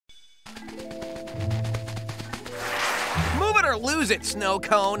or lose it, Snow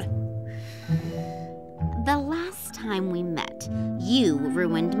Cone. The last time we met, you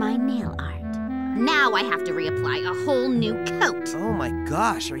ruined my nail art. Now I have to reapply a whole new coat. Oh my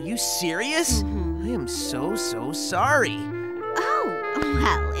gosh, are you serious? I am so sorry. Oh,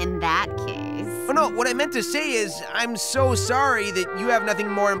 well, in that case... Oh no, what I meant to say is, I'm so sorry that you have nothing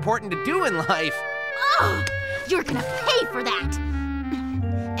more important to do in life. Oh, you're gonna pay for that!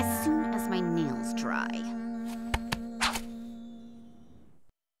 As soon as my nails dry.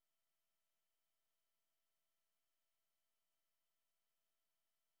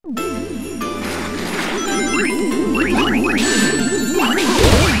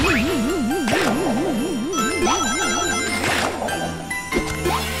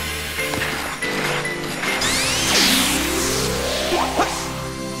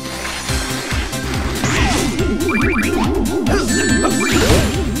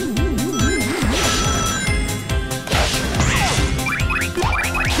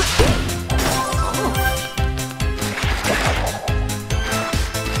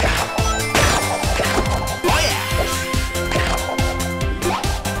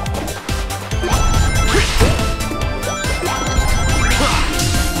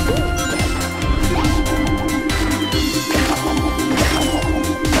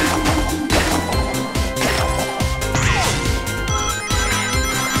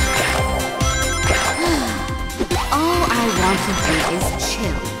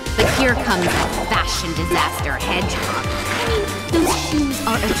 Here comes a fashion disaster hedgehog. I mean, those shoes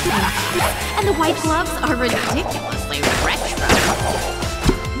are atrocious, and the white gloves are ridiculously retro.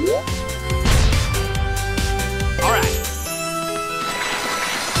 All right.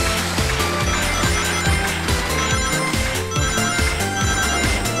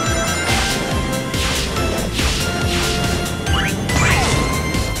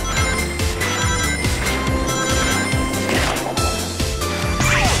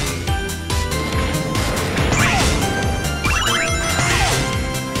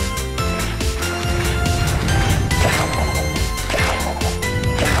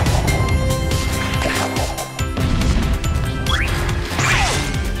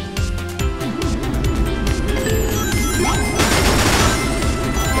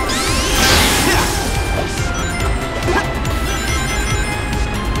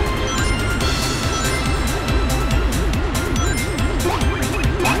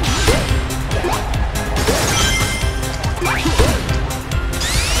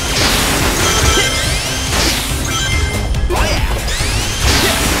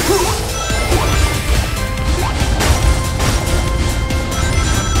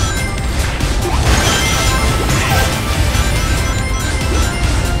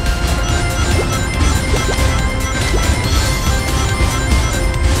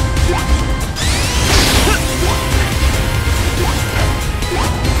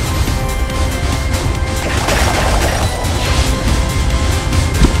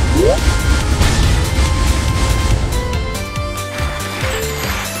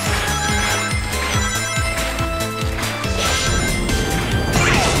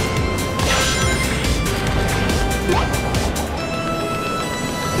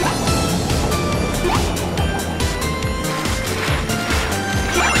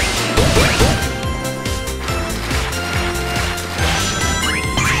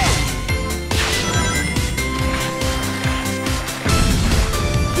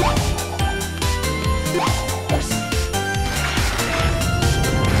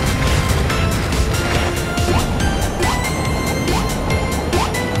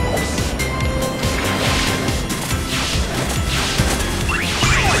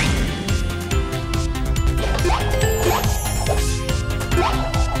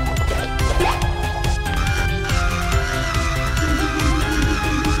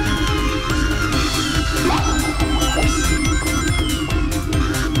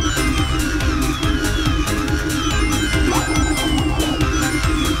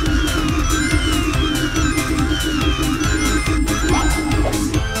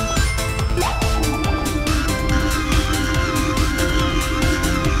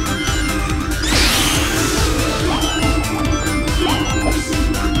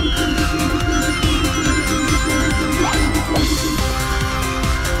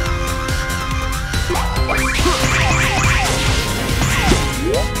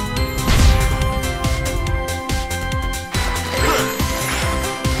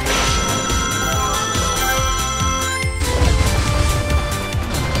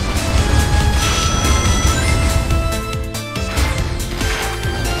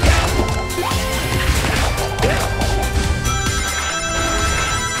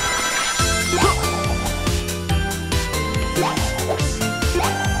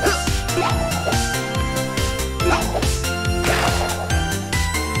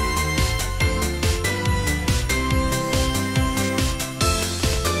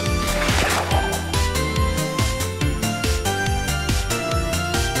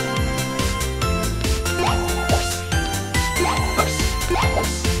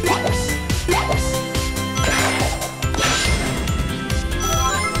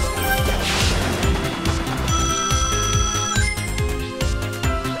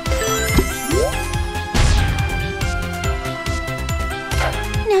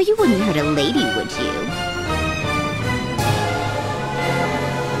 time you hurt a lady, would you?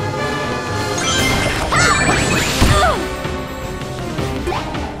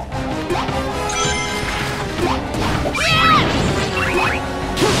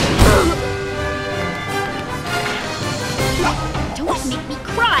 Don't make me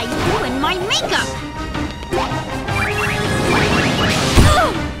cry, you ruined my makeup!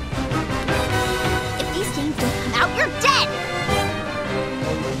 If these stains don't come out, you're dead!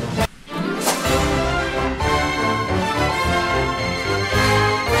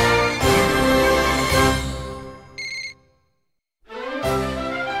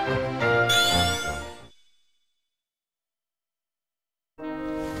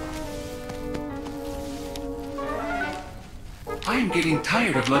 I'm getting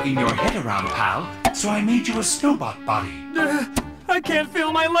tired of lugging your head around, pal, so I made you a Snowbot body. I can't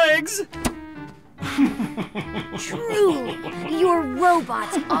feel my legs! True! Your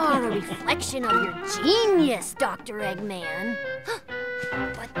robots are a reflection of your genius, Dr. Eggman.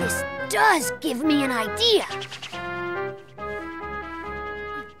 But this does give me an idea.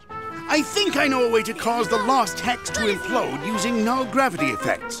 I think I know a way to cause the Lost Hex to implode using null gravity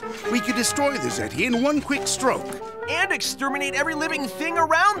effects. We could destroy the Zeti in one quick stroke. And exterminate every living thing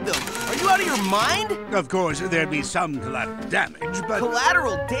around them. Are you out of your mind? Of course, there'd be some collateral damage, but...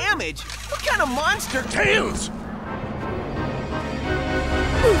 Collateral damage? What kind of monster? Tails!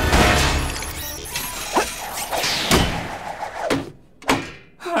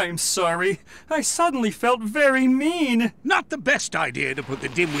 I'm sorry. I suddenly felt very mean. Not the best idea to put the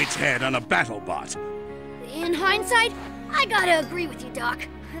dimwit's head on a battle bot. In hindsight, I gotta agree with you, Doc.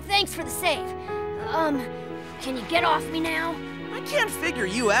 Thanks for the save. Can you get off me now? I can't figure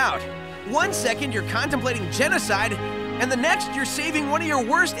you out. 1 second you're contemplating genocide, and the next you're saving one of your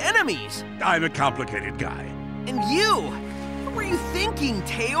worst enemies. I'm a complicated guy. And you? What were you thinking,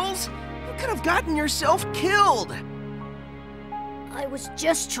 Tails? You could have gotten yourself killed. I was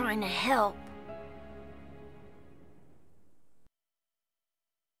just trying to help.